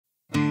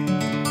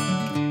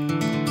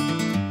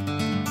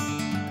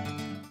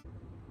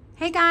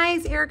Hey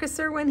guys, Erica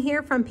Serwin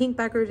here from Pink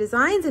Buckaroo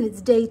Designs, and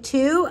it's day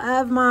 2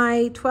 of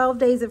my 12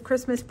 days of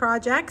Christmas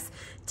projects.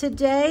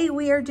 Today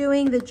we are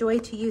doing the Joy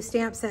to You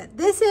stamp set.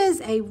 This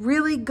is a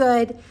really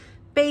good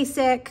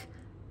basic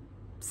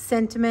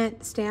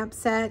sentiment stamp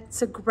set.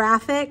 It's a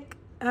graphic,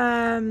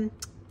 I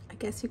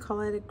guess you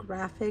call it a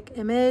graphic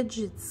image.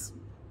 It's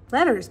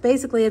letters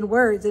basically in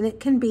words, and it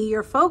can be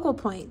your focal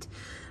point.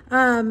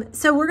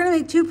 So we're going to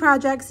make 2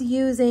 projects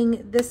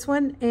using this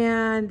one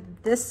and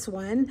this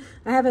one.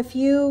 I have a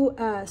few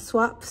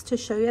swaps to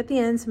show you at the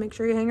end, so make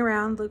sure you hang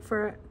around, look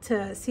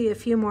to see a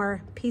few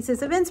more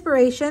pieces of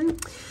inspiration.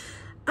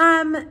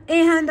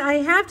 And I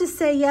have to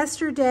say,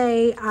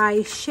 yesterday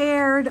I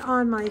shared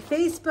on my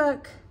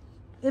Facebook,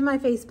 in my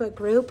Facebook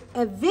group,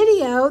 a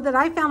video that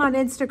I found on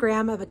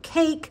Instagram of a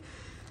cake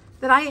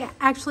that I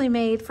actually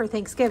made for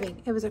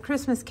Thanksgiving. It was a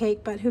Christmas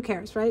cake, but who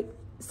cares, right?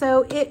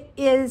 So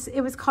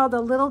it was called a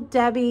Little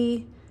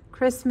Debbie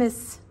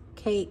Christmas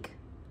cake,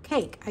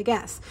 I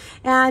guess.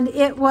 And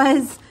it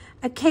was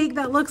a cake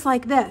that looks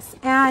like this.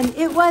 And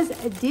it was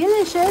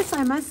delicious,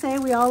 I must say.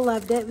 We all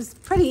loved it. It was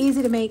pretty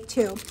easy to make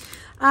too.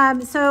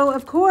 So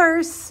of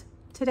course,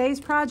 today's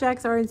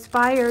projects are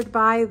inspired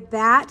by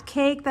that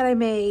cake that I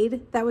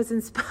made that was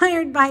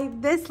inspired by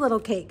this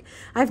little cake.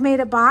 I've made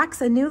a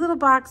box, a new little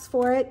box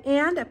for it,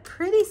 and a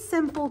pretty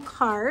simple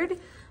card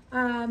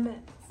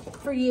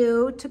for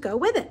you to go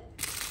with it.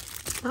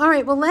 All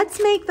right, well,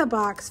 let's make the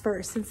box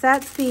first, since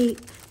that's the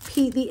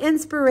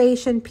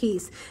inspiration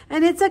piece.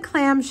 And it's a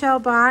clamshell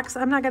box.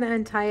 I'm not going to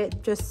untie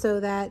it just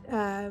so that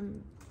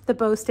the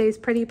bow stays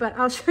pretty, but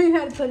I'll show you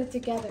how to put it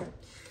together.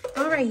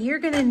 All right, you're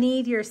going to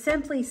need your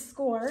Simply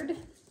Scored,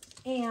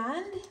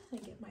 and let me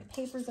get my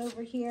papers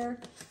over here,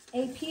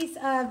 a piece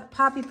of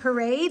Poppy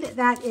Parade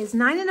that is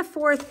 9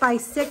 1/4 by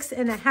 6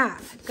 1/2.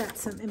 I've got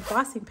some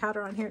embossing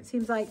powder on here, it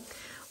seems like.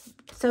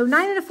 So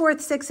 9 1/4,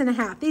 6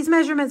 1/2. These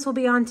measurements will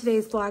be on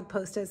today's blog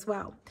post as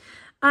well.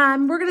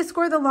 We're going to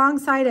score the long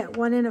side at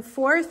 1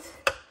 1/4,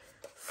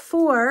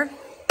 4,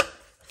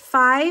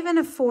 5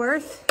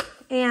 1/4,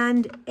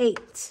 and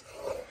 8.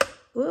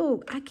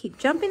 Ooh, I keep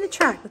jumping the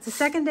track. It's the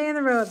second day in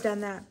a row I've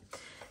done that.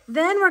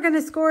 Then we're going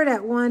to score it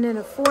at 1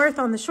 1/4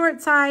 on the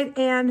short side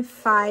and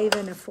 5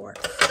 1/4.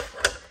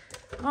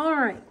 All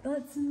right,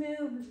 let's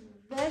move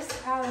this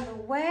out of the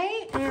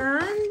way.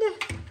 And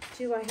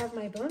do I have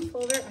my bone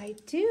folder? I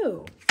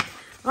do.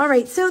 All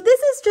right, so this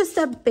is just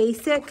a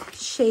basic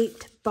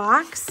shaped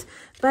box,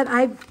 but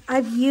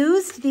I've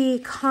used the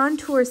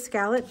contour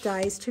scallop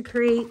dies to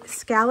create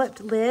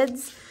scalloped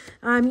lids.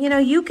 You know,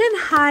 you can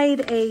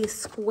hide a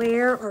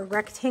square or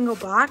rectangle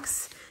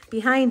box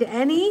behind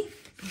any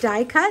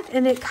die cut,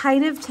 and it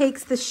kind of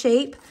takes the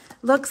shape,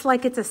 looks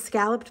like it's a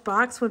scalloped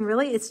box, when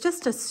really it's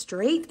just a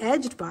straight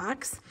edged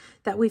box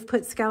that we've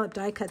put scalloped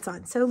die cuts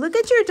on. So look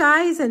at your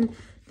dies and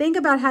think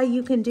about how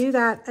you can do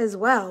that as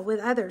well with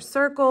other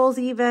circles,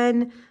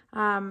 even,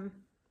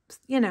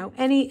 you know,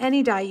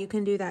 any die you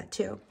can do that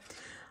too.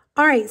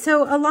 All right,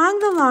 so along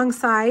the long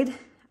side,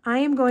 I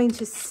am going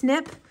to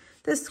snip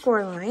the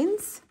score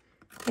lines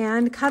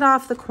and cut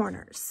off the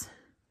corners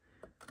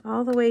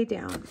all the way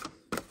down.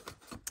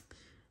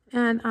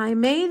 And I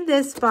made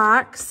this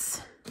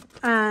box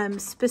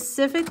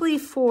specifically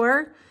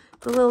for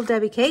the Little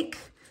Debbie cake,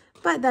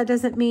 but that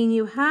doesn't mean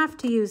you have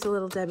to use the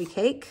Little Debbie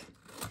cake.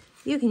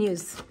 You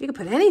can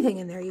put anything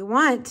in there you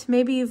want.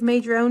 Maybe you've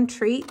made your own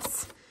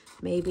treats.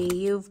 Maybe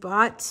you've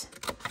bought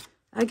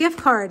a gift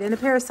card and a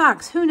pair of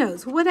socks. Who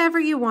knows? Whatever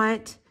you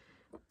want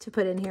to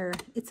put in here.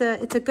 It's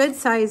a good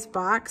sized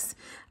box.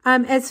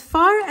 As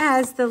far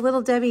as the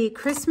Little Debbie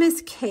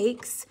Christmas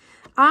cakes,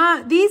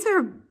 these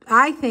are,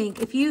 I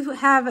think, if you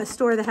have a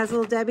store that has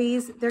Little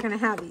Debbie's, they're going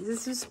to have these.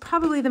 This is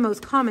probably the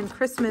most common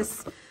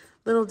Christmas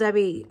Little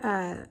Debbie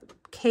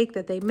cake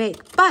that they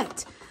make.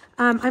 But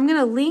I'm going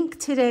to link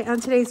today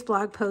on today's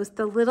blog post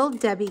the Little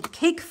Debbie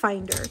Cake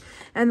Finder.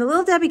 And the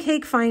Little Debbie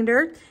Cake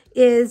Finder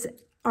is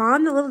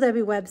on the Little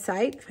Debbie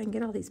website. If I can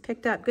get all these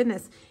picked up,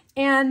 goodness.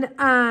 And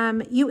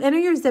you enter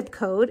your zip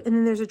code, and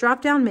then there's a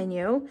drop-down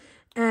menu,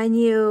 and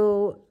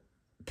you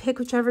pick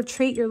whichever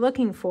treat you're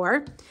looking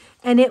for,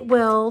 and it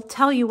will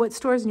tell you what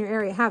stores in your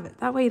area have it.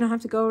 That way you don't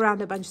have to go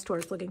around a bunch of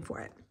stores looking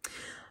for it.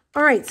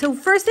 All right, so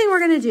first thing we're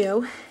going to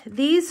do,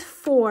 these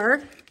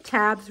 4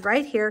 tabs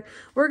right here,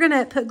 we're going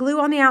to put glue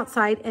on the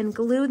outside and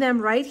glue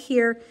them right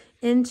here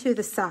into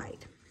the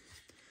side.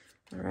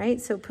 All right,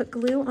 so put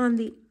glue on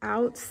the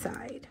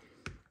outside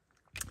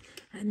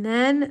and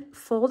then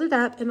fold it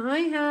up. And I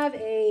have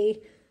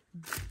a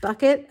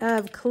bucket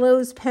of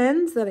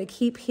clothespins that I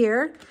keep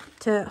here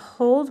to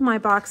hold my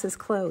boxes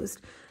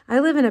closed. I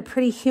live in a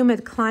pretty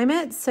humid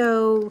climate,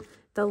 so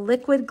the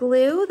liquid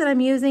glue that I'm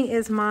using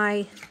is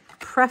my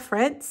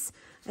preference.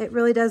 It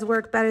really does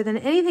work better than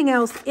anything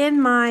else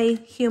in my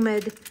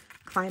humid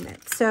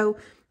climate. So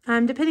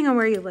depending on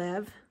where you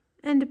live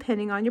and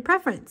depending on your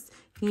preference,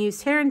 you can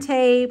use tear and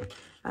tape,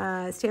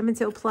 Stampin'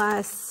 Seal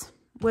Plus,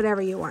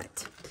 whatever you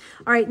want.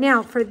 All right,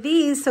 now for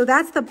these, so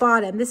that's the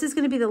bottom. This is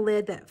going to be the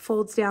lid that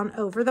folds down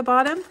over the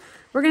bottom.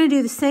 We're going to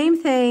do the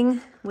same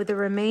thing with the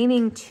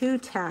remaining 2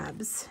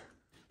 tabs.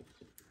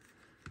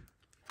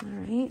 All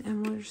right,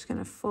 and we're just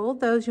gonna fold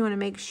those. You wanna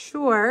make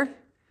sure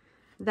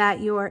that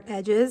your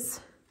edges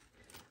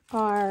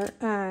are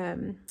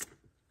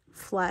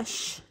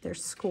flush, they're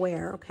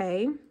square,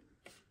 okay?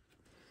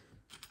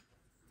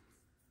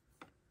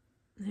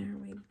 There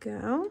we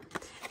go.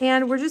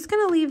 And we're just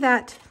gonna leave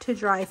that to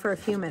dry for a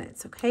few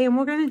minutes, okay? And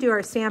we're gonna do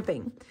our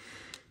stamping.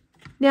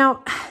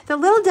 Now, the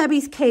Little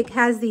Debbie's cake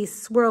has these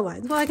swirl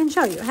lines. Well, I can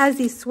show you, it has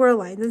these swirl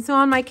lines. And so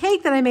on my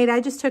cake that I made,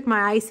 I just took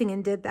my icing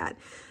and did that.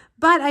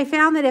 But I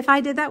found that if I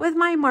did that with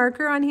my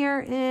marker on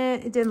here,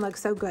 it didn't look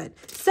so good.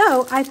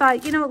 So I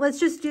thought, you know, let's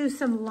just do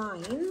some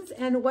lines.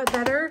 And what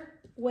better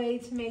way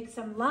to make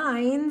some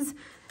lines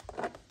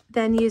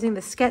than using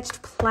the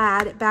sketched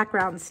plaid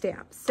background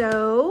stamp.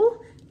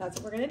 So that's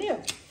what we're gonna do.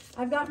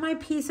 I've got my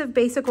piece of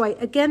basic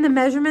white. Again, the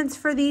measurements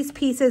for these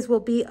pieces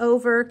will be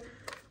over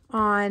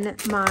on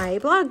my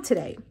blog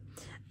today.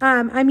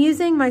 I'm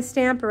using my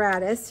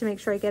Stamparatus to make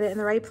sure I get it in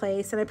the right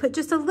place. And I put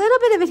just a little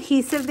bit of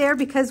adhesive there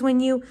because when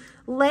you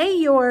lay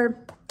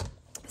your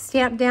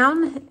stamp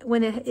down,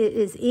 when it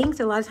is inked,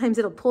 a lot of times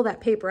it'll pull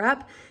that paper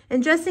up.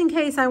 And just in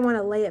case I want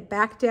to lay it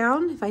back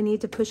down, if I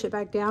need to push it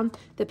back down,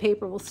 the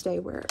paper will stay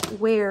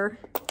where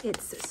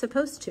it's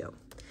supposed to.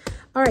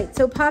 All right,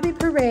 so Poppy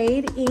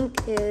Parade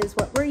ink is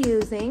what we're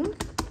using.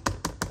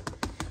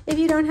 If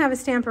you don't have a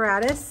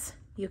Stamparatus,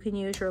 you can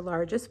use your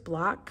largest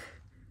block.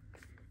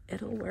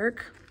 It'll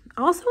work.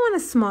 Also on a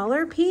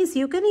smaller piece,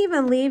 you can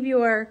even leave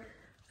your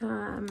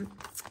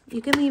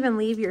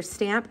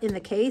stamp in the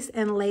case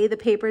and lay the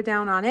paper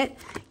down on it.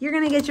 You're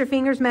gonna get your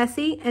fingers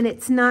messy and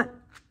it's not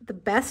the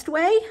best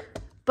way,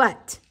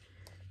 but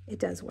it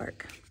does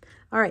work.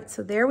 All right,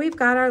 so there we've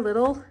got our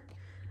little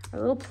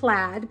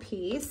plaid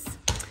piece.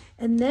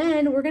 And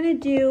then we're gonna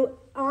do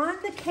on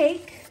the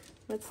cake,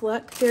 let's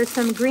look, there's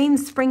some green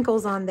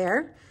sprinkles on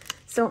there.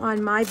 So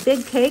on my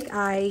big cake,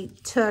 I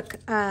took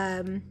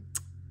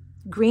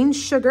green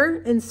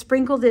sugar and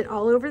sprinkled it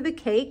all over the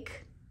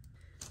cake.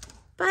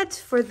 But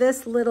for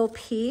this little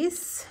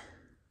piece,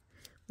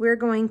 we're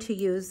going to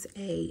use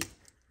a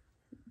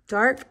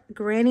dark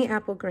Granny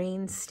Apple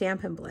Green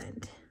Stampin'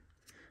 Blend.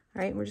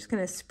 All right, we're just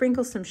gonna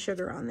sprinkle some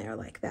sugar on there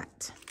like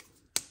that.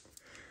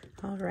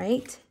 All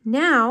right,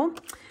 now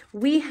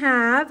we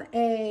have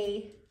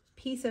a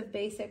piece of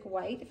basic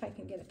white, if I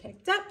can get it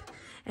picked up.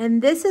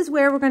 And this is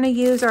where we're gonna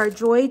use our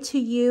Joy to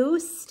You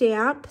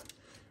stamp.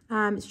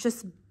 It's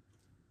just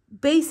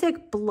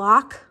basic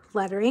block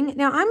lettering.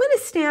 Now I'm gonna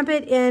stamp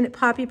it in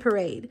Poppy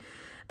Parade,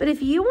 but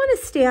if you wanna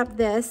stamp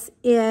this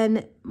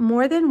in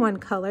more than one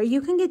color,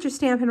 you can get your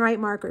Stampin' Write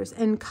markers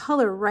and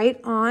color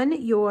right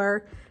on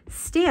your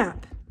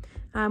stamp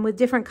with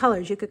different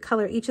colors. You could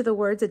color each of the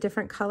words a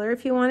different color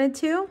if you wanted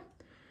to,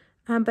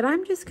 but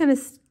I'm just gonna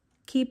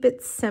keep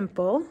it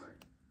simple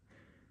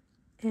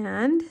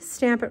and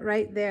stamp it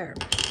right there.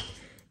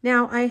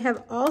 Now I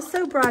have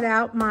also brought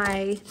out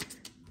my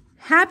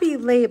Happy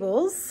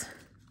Labels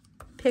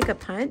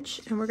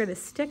Pick-a-Punch, and we're gonna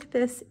stick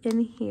this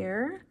in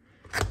here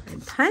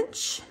and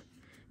punch.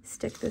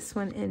 Stick this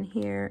one in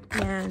here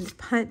and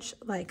punch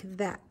like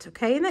that,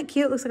 okay? Isn't that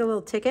cute? Looks like a little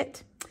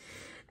ticket.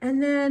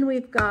 And then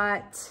we've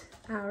got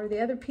the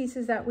other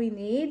pieces that we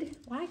need.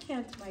 Why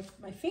can't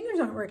my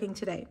fingers aren't working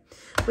today?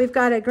 We've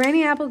got a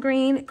Granny Apple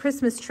Green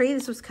Christmas tree.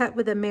 This was cut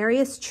with the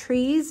Merriest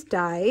Trees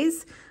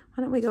dies.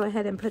 Why don't we go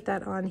ahead and put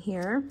that on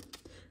here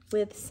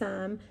with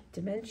some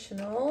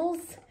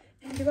dimensionals.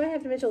 And do I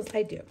have dimensionals?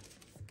 I do.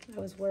 I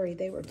was worried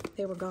they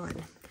were gone.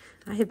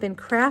 I have been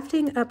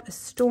crafting up a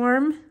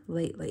storm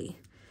lately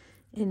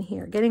in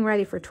here, getting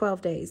ready for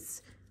 12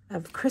 days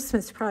of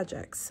Christmas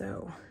projects.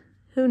 So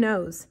who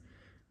knows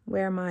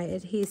where my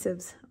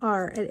adhesives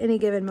are at any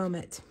given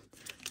moment.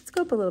 Let's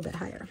go up a little bit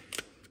higher,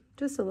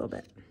 just a little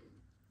bit.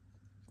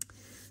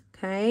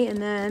 Okay,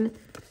 and then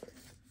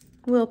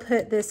we'll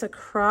put this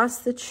across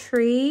the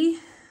tree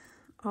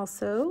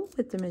also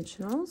with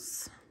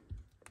dimensionals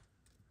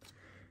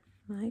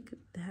like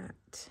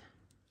that.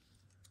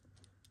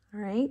 All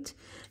right,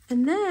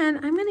 and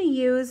then I'm gonna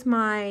use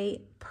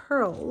my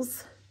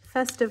pearls,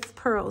 festive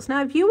pearls.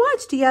 Now, if you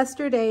watched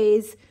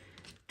yesterday's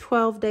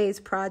 12 days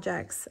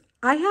projects,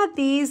 I had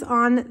these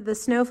on the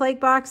snowflake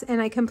box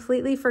and I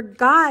completely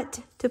forgot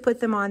to put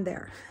them on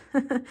there,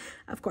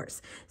 of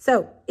course.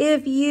 So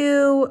if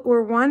you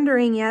were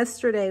wondering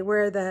yesterday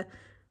where the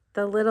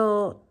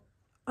little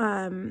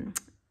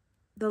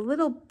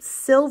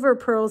silver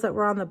pearls that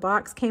were on the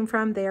box came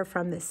from, they are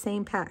from the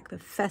same pack, the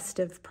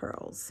festive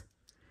pearls.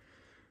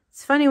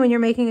 It's funny when you're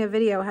making a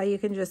video how you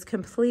can just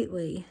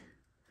completely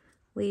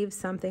leave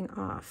something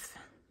off.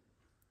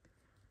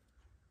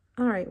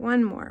 All right,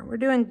 one more. We're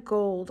doing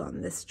gold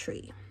on this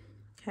tree,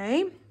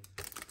 okay?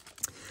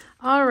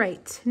 All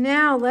right,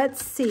 now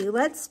let's see.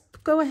 Let's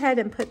go ahead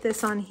and put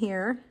this on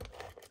here.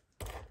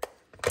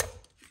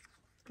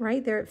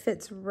 Right there, it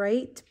fits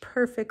right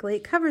perfectly.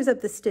 It covers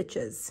up the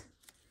stitches,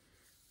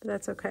 but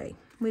that's okay.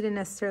 We didn't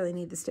necessarily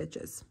need the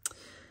stitches.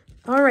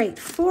 All right,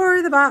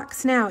 for the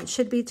box now, it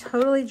should be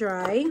totally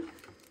dry.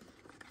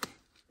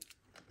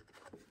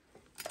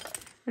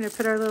 We're gonna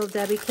put our little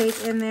Debbie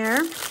cake in there.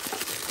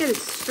 Get it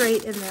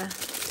straight in the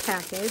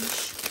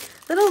package.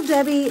 Little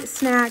Debbie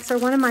snacks are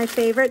one of my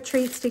favorite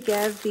treats to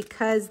give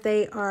because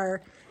they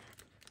are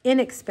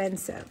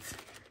inexpensive.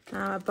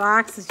 A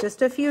box is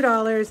just a few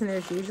dollars, and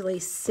there's usually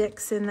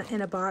 6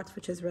 in a box,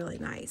 which is really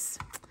nice.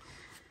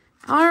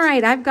 All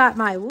right, I've got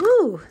my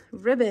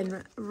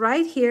ribbon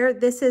right here.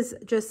 This is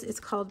just, it's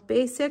called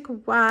Basic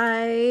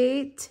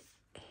White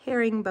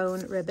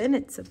Herringbone ribbon.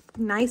 It's a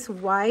nice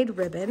wide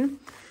ribbon.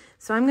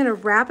 So I'm going to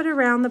wrap it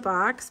around the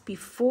box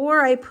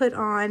before I put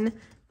on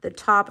the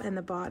top and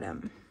the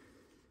bottom.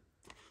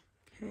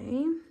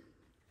 Okay.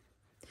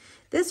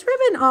 This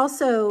ribbon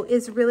also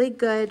is really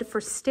good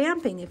for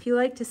stamping. If you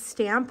like to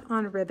stamp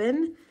on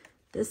ribbon,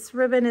 this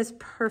ribbon is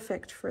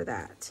perfect for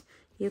that.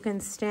 You can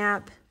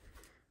stamp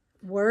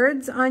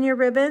words on your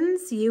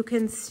ribbons. You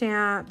can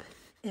stamp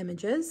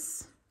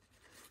images.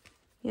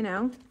 You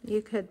know,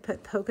 you could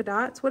put polka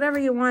dots, whatever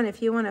you want.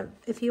 If you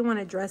want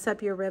to dress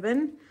up your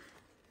ribbon,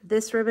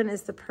 this ribbon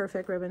is the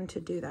perfect ribbon to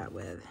do that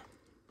with.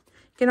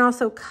 You can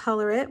also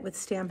color it with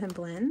Stampin'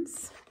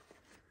 Blends,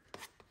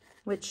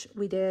 which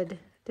we did.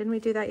 Didn't we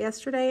do that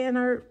yesterday in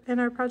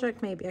our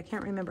project? Maybe, I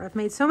can't remember. I've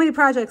made so many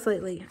projects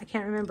lately, I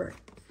can't remember.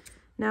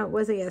 No, it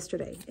wasn't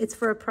yesterday. It's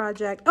for a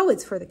project. Oh,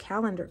 it's for the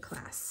calendar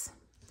class.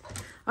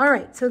 All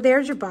right, so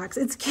there's your box.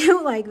 It's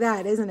cute like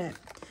that, isn't it?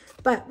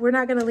 But we're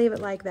not going to leave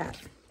it like that.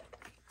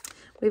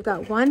 We've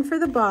got one for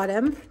the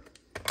bottom,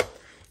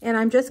 and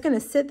I'm just going to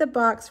sit the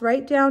box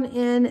right down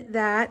in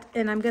that,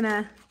 and I'm going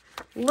to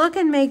look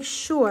and make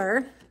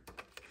sure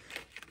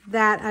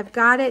that I've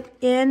got it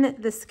in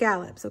the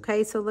scallops,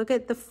 okay? So look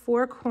at the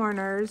 4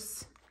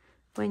 corners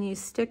when you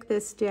stick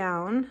this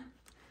down,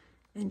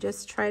 and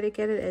just try to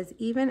get it as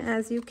even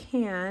as you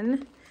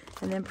can,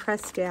 and then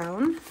press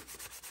down.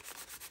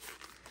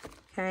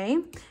 Okay,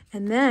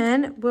 and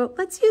then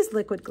let's use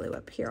liquid glue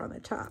up here on the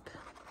top.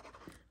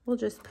 We'll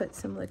just put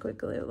some liquid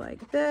glue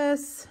like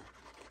this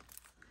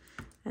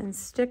and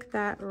stick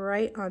that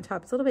right on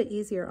top. It's a little bit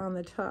easier on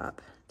the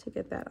top to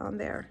get that on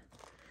there.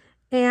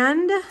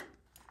 And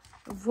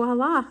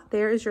voila,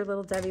 there is your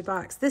little Debbie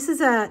box. This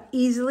is a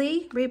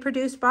easily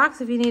reproduced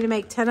box. If you need to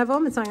make 10 of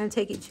them, it's not going to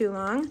take you too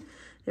long.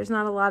 There's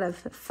not a lot of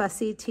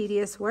fussy,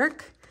 tedious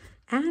work.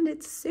 And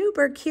it's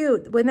super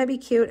cute. Wouldn't that be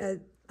cute?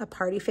 A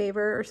party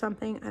favor or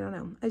something? I don't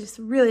know. I just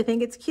really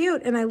think it's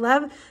cute. And I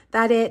love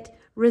that it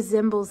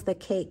resembles the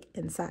cake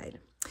inside.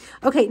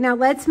 Okay, now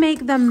let's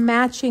make the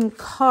matching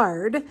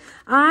card.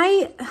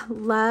 I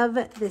love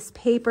this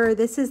paper.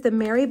 This is the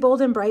Mary Bold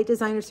and Bright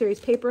Designer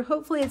Series paper.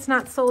 Hopefully it's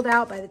not sold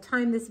out by the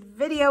time this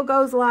video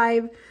goes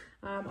live.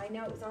 I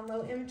know it was on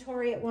low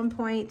inventory at one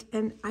point,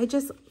 and I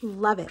just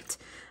love it.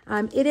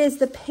 It is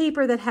the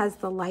paper that has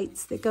the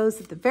lights that goes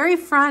at the very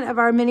front of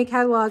our mini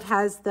catalog,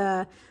 has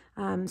the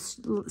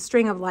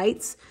string of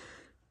lights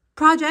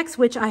projects,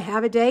 which I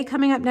have a day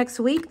coming up next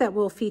week that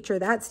will feature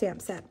that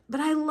stamp set. But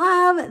I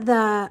love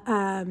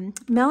the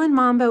Melon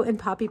Mambo and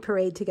Poppy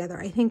Parade together.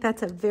 I think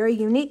that's a very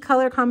unique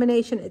color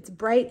combination. It's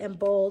bright and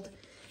bold,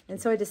 and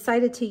so I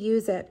decided to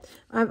use it.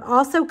 I've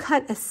also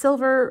cut a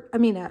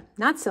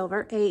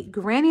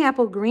Granny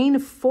Apple Green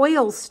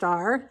foil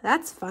star.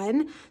 That's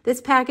fun.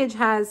 This package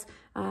has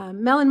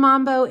Melon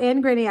Mambo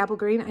and Granny Apple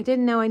Green. I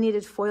didn't know I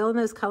needed foil in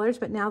those colors,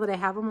 but now that I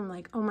have them, I'm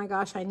like, oh my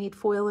gosh, I need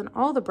foil in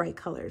all the bright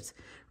colors.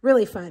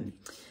 Really fun.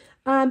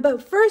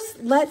 But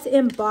first, let's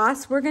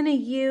emboss. We're going to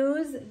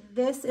use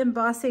this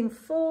embossing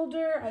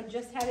folder. I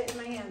just had it in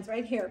my hands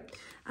right here.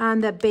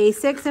 The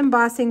Basics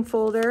embossing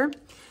folder.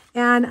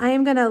 And I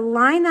am going to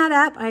line that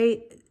up.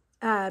 I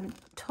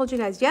told you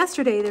guys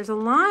yesterday, there's a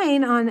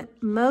line on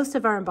most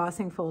of our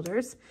embossing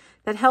folders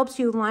that helps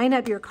you line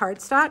up your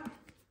cardstock,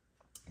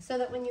 so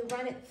that when you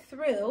run it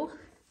through,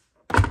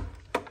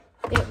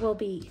 it will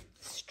be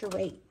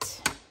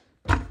straight.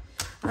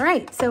 All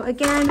right, so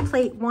again,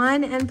 plate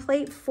 1 and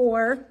plate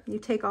 4, you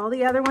take all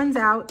the other ones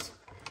out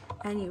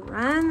and you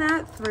run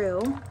that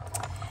through.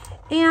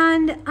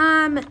 And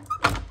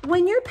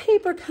when your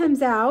paper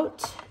comes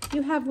out,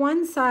 you have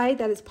one side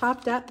that is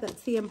popped up,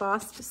 that's the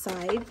embossed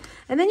side.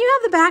 And then you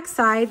have the back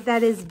side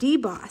that is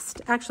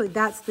debossed. Actually,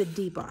 that's the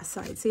debossed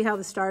side. See how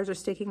the stars are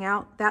sticking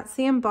out? That's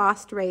the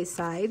embossed raised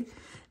side.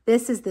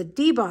 This is the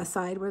debossed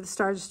side where the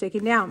stars are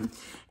sticking down.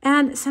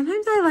 And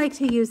sometimes I like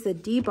to use the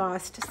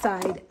debossed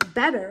side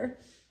better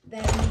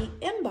than the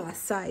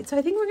embossed side. So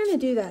I think we're going to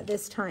do that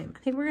this time. I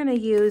think we're going to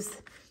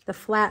use the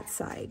flat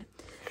side.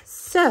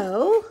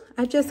 So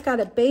I've just got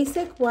a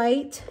basic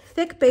white,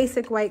 thick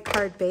basic white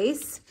card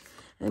base.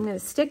 I'm going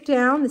to stick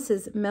down. This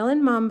is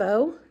Melon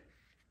Mambo.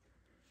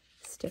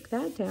 Stick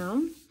that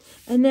down.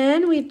 And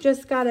then we've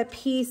just got a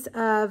piece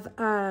of,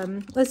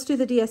 let's do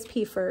the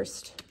DSP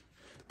first.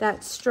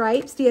 That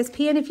stripes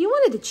DSP, and if you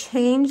wanted to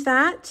change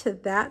that to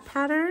that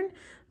pattern,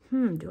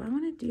 do I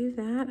want to do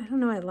that? I don't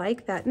know, I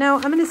like that. No,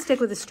 I'm going to stick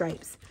with the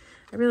stripes.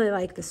 I really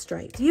like the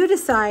stripes. You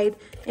decide.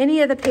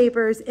 Any of the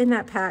papers in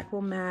that pack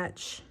will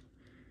match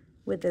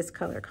with this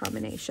color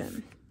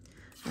combination.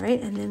 All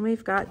right, and then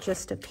we've got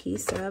just a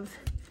piece of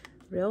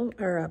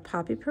a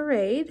Poppy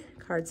Parade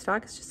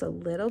cardstock. It's just a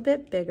little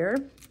bit bigger.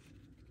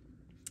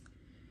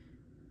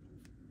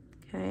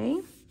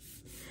 Okay.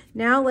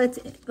 Now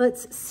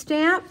let's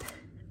stamp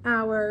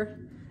our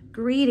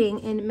greeting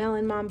in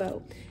Melon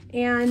Mambo.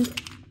 And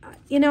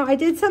you know, I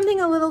did something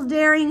a little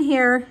daring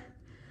here.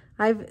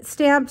 I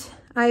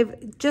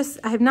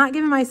have not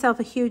given myself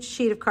a huge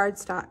sheet of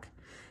cardstock.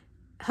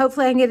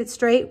 Hopefully I can get it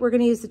straight. We're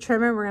gonna use the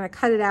trimmer, we're gonna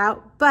cut it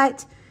out,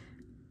 but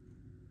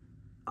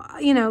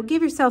you know,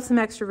 give yourself some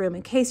extra room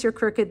in case you're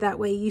crooked. That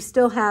way you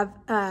still have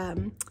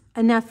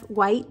enough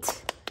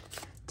white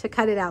to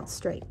cut it out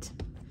straight,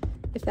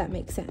 if that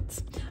makes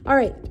sense. All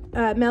right,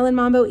 Melon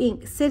Mambo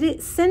ink.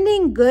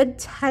 Sending good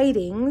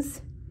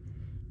tidings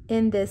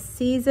in this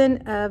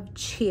season of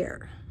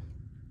cheer.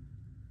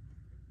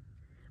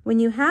 When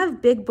you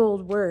have big,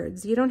 bold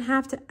words, you don't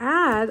have to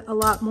add a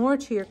lot more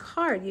to your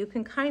card. You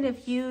can kind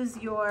of use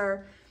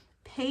your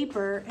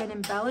paper and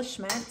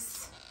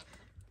embellishments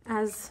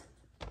as,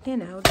 you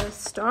know, the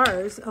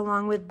stars,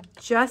 along with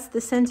just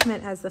the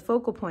sentiment as the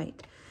focal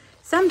point.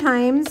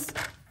 Sometimes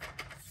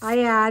I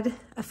add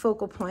a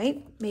focal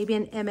point, maybe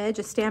an image,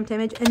 a stamped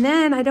image, and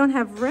then I don't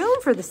have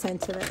room for the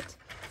sentiment.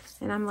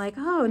 And I'm like,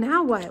 oh,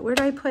 now what? Where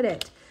do I put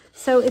it?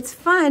 So it's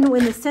fun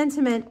when the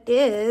sentiment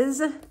is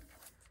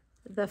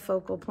the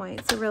focal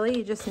point. So really,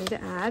 you just need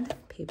to add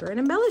paper and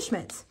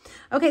embellishments.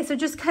 Okay, so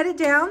just cut it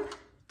down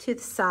to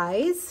the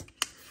size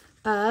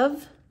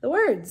of the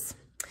words.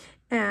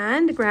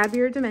 And grab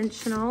your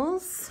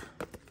dimensionals.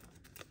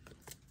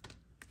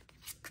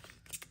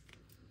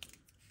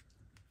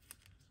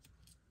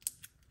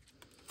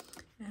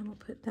 And we'll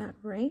put that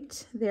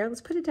right there.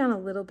 Let's put it down a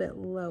little bit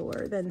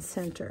lower than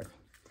center.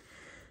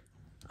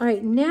 All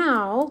right,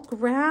 now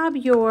grab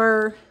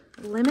your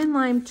lemon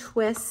lime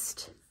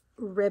twist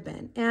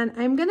ribbon. And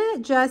I'm gonna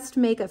just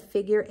make a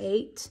figure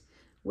 8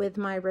 with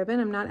my ribbon.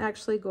 I'm not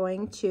actually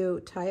going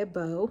to tie a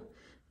bow.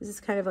 This is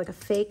kind of like a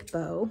fake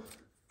bow.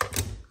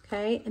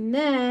 Okay, and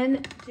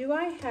then do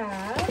I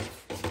have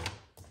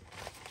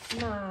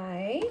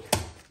my,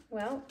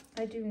 well,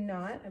 I do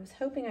not. I was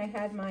hoping I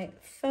had my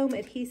foam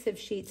adhesive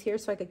sheets here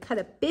so I could cut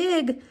a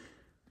big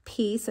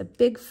piece, a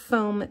big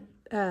foam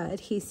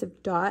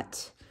adhesive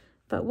dot,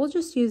 but we'll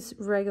just use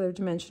regular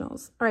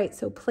dimensionals. All right,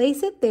 so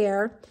place it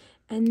there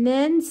and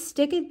then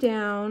stick it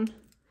down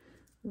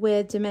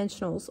with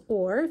dimensionals,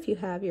 or if you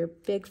have your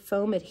big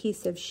foam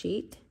adhesive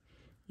sheet,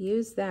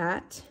 use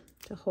that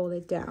to hold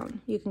it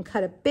down. You can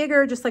cut it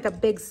bigger, just like a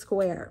big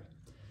square.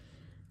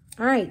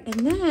 All right,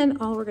 and then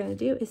all we're gonna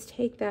do is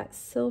take that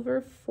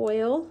silver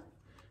foil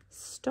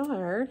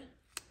star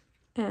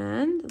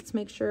and let's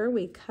make sure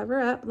we cover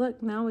up.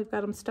 Look, now we've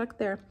got them stuck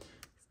there.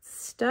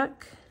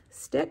 Stick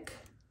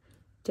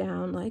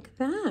down like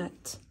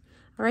that.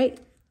 All right,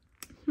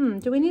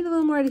 do we need a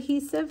little more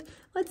adhesive?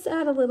 Let's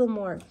add a little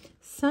more.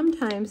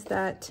 Sometimes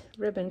that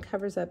ribbon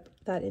covers up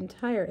that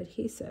entire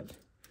adhesive.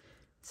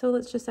 So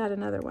let's just add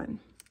another one.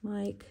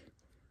 Like,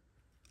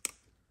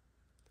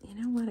 you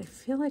know what? I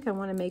feel like I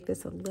want to make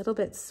this a little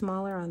bit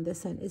smaller on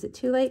this end. Is it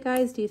too late,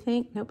 guys? Do you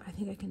think? Nope, I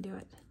think I can do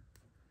it.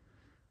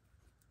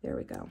 There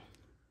we go.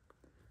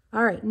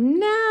 All right,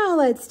 now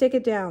let's stick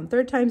it down.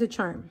 3rd time's a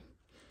charm.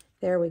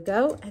 There we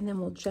go. And then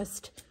we'll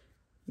just,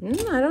 I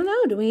don't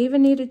know. Do we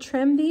even need to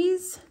trim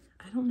these?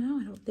 I don't know.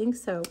 I don't think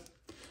so.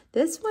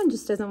 This one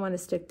just doesn't want to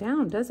stick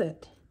down, does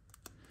it?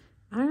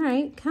 All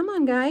right, come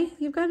on, guy.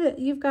 You've got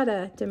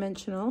a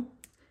dimensional.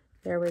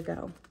 There we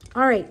go.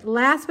 All right,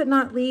 last but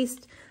not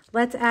least,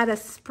 let's add a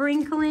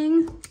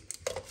sprinkling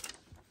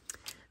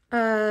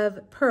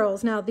of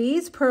pearls. Now,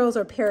 these pearls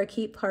are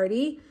Parakeet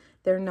Party.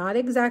 They're not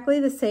exactly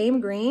the same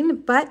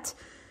green, but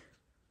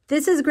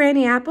this is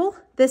Granny Apple,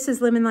 this is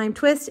Lemon Lime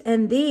Twist,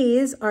 and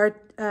these are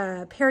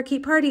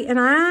Parakeet Party, and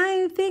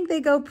I think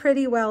they go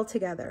pretty well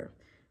together.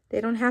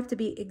 They don't have to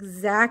be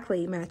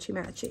exactly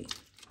matchy-matchy.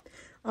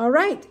 All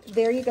right,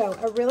 there you go.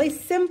 A really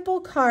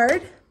simple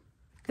card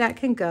that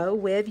can go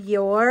with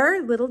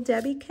your Little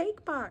Debbie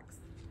cake box.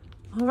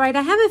 All right,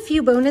 I have a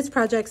few bonus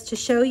projects to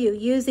show you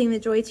using the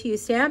Joy to You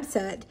stamp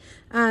set.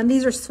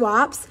 These are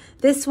swaps.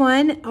 This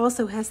one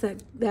also has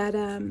that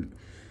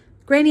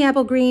Granny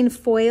Apple Green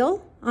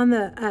foil on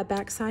the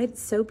back side.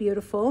 It's so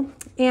beautiful.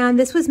 And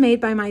this was made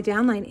by my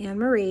downline, Anne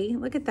Marie.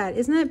 Look at that.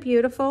 Isn't that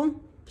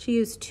beautiful? She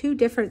used 2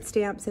 different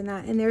stamps in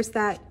that. And there's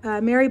that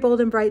Mary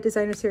Bold and Bright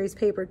Designer Series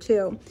paper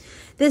too.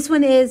 This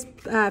one is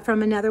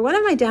from another one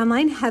of my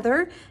downline,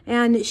 Heather.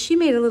 And she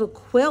made a little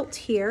quilt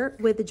here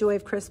with the Joy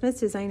of Christmas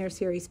Designer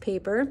Series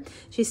paper.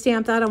 She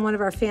stamped that on one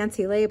of our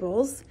fancy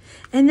labels.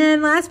 And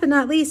then last but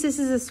not least, this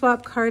is a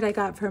swap card I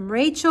got from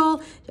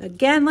Rachel.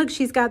 Again, look,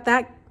 she's got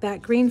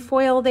that green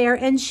foil there.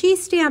 And she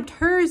stamped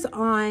hers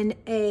on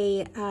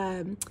a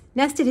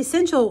Nested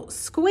Essential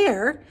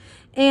square.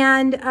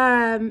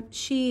 And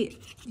she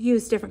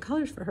used different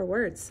colors for her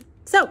words.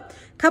 So, a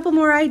couple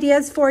more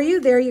ideas for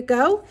you. There you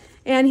go.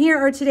 And here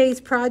are today's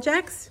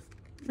projects.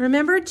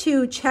 Remember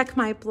to check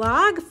my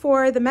blog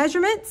for the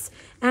measurements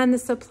and the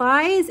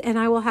supplies, and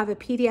I will have a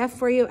PDF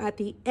for you at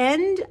the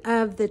end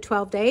of the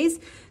 12 days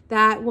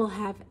that will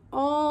have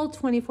all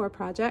 24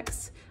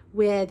 projects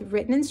with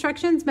written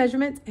instructions,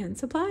 measurements, and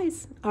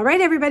supplies. All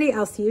right, everybody,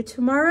 I'll see you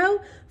tomorrow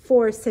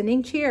for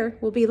Sending Cheer.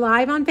 We'll be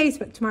live on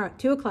Facebook tomorrow at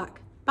 2 o'clock.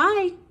 Bye.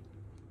 Bye.